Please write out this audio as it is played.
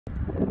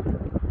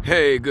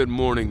Hey, good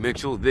morning,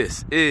 Mitchell.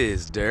 This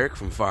is Derek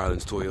from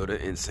Firelands Toyota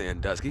in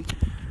Sandusky.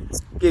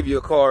 Gave you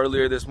a call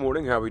earlier this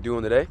morning. How are we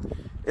doing today?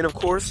 And of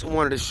course, I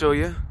wanted to show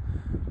you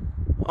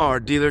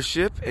our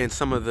dealership and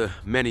some of the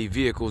many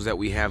vehicles that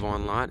we have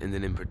on lot, and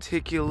then in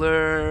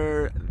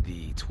particular,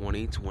 the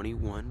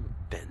 2021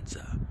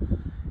 Venza.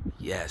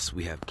 Yes,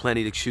 we have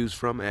plenty to choose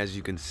from, as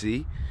you can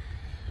see.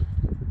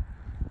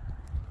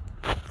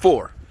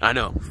 Four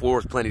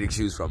is plenty to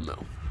choose from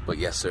though. But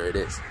yes, sir, it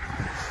is.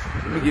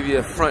 Let me give you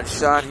a front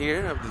shot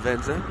here of the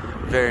Venza.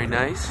 Very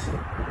nice,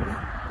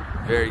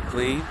 very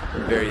clean,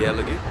 very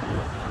elegant.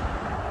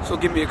 So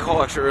give me a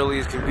call at your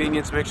earliest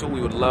convenience, Mitchell.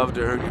 We would love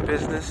to earn your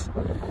business.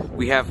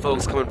 We have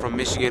folks coming from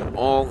Michigan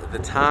all the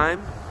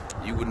time.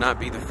 You would not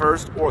be the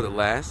first or the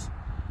last.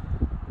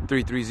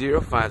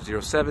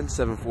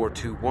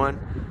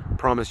 330-507-7421.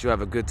 Promise you'll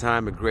have a good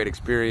time, a great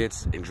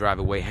experience, and drive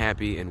away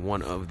happy in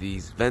one of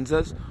these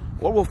Venzas.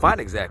 Or we'll find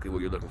exactly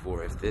what you're looking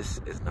for if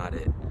this is not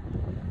it.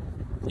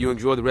 You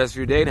enjoy the rest of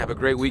your day and have a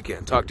great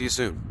weekend. Talk to you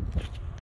soon.